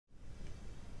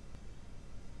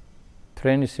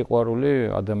ფრენის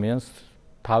სიყვარული ადამიანს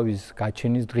თავის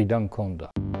გაჩენის დღიდან ჰქონდა.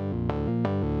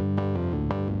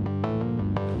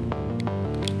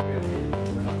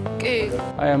 კი.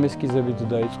 აი ამ ესკიზებით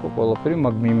დაიწყო ყველაფერი,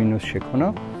 მაგ მიმინოს შექმნა.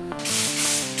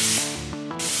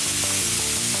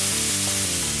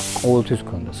 ყოველთვის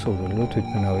ჰქონდა სურვილი, რომ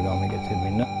თვითმფრინავი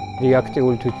გამიგეთებინა.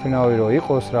 რეაქტიული თვითმფრინავი რო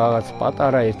იყოს, რაღაც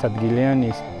პატარა ერთადგილიანი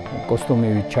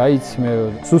კოსტუმივით ჩაიცმე,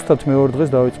 ზუსტად მეორე დღეს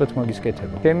დავიწყეთ მაგის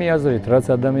კეთება. ჩემი აზრით, რაც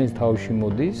ადამიანის თავში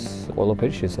მოდის,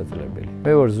 ყველაფერი შესაძლებელია.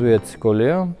 მე ვარ ზვიად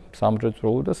Tsikolia,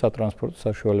 სამრეწველო და სატრანსპორტო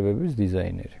საშუალებების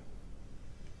დიზაინერი.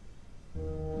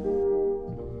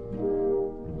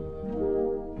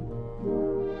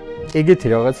 ეგეთი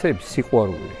რაღაცები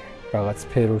სიყვარული, რაღაც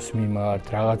სფეროს მიმართ,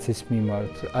 რაღაცის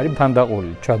მიმართ, არის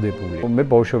თანდაყოლილი, ჩადებული. მე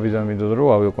ბავშვობიდან მინდოდა რომ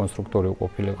ავიაკონსტრუქტორი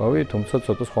ვყოფილიყავი, თუმცა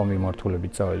ცოტა სხვა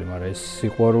მიმართულებით წავედი, მაგრამ ეს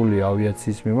სიყვარული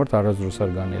ავიაციის მიმართ არასდროს არ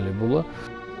განელებულა.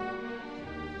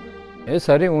 ეს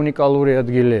არის უნიკალური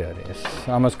ადგილი არის.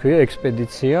 ამას ქვია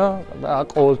ექსპედიცია და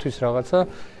ყოველთვის რაღაცა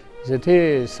ესეთი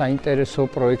საინტერესო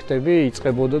პროექტები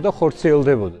იწყებოდა და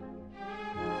ხორციელდებოდა.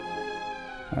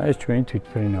 ეს ჩვენი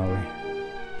თვითმფრინავი.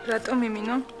 რატომ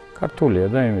იმინო? ქართულია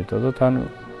და იმიტომ და თან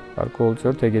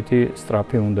გარკვეულწილად ეგეთი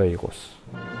სწრაფი უნდა იყოს.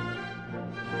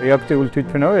 რეაქტიული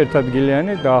თვითმფრინავი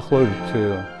ერთადგილიანი დაახლოებით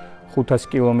 500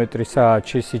 კმ/სთ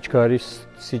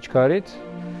სიჩქარით.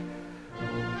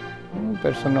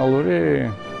 პერსონალური,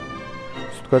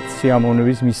 ასე ვთქვათ,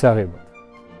 სიამოვნების მისაღებად.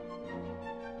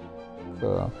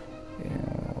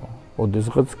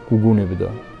 ოდესღაც გუგუნებდა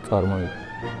წარმოება.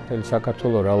 მთელი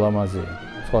საქართველო რა ლამაზია,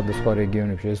 სხვადასხვა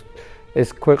რეგიონებში ეს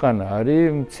ქვეყანა არის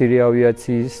მცირე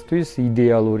ავიაციისთვის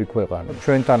იდეალური ქვეყანა.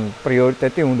 ჩვენთან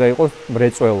პრიორიტეტი უნდა იყოს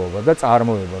მრეწველობა და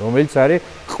წარმოება, რომელიც არის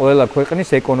ყველა ქვეყნის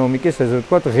ეკონომიკის, ესე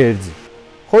ვთქვათ, ღერძი.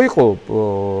 ხო იყო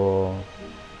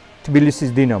თბილისის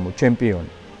დინამო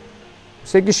ჩემპიონი.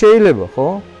 ესე იგი შეიძლება, ხო?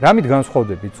 რამით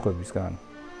განსხვავდებით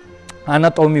სხვებისგან?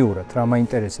 ანატომიურად რა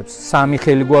მაინტერესებს? სამი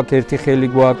ხელი გვაქვს, ერთი ხელი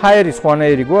გვაქვს, ჰაერი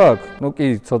სხვანაირი გვაქვს? ნუ კი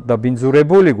ცოტა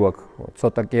დაბინძურებული გვაქვს,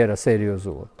 ცოტა კი არა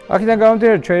სერიოზულად. აქედან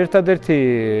გამომდინარე, ჩვენ ერთადერთი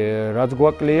რაც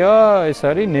გვაკლია, ეს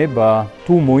არის ნება.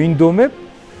 თუ მოინდომებ,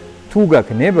 თუ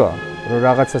გაქვს ნება, რომ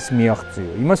რაღაცას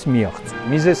მიაღწიო, იმას მიაღწი.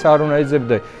 მიზეს არ უნდა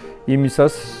ეძებდე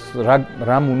იმისას,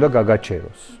 რამ უნდა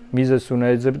გაგაჩეროს. მიზეს უნდა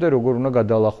ეძებდე, როგორ უნდა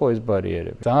გადალახო ეს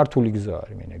ბარიერები. ძალიან რთული გზა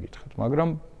არის, მინდა გითხრათ, მაგრამ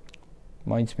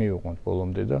მაინც მივიყვანთ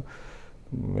ბოლომდე და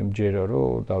მე მჯერა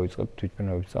რომ დავიწყებ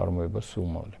თვითმფრინავის წარმოება სულ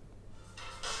მალე.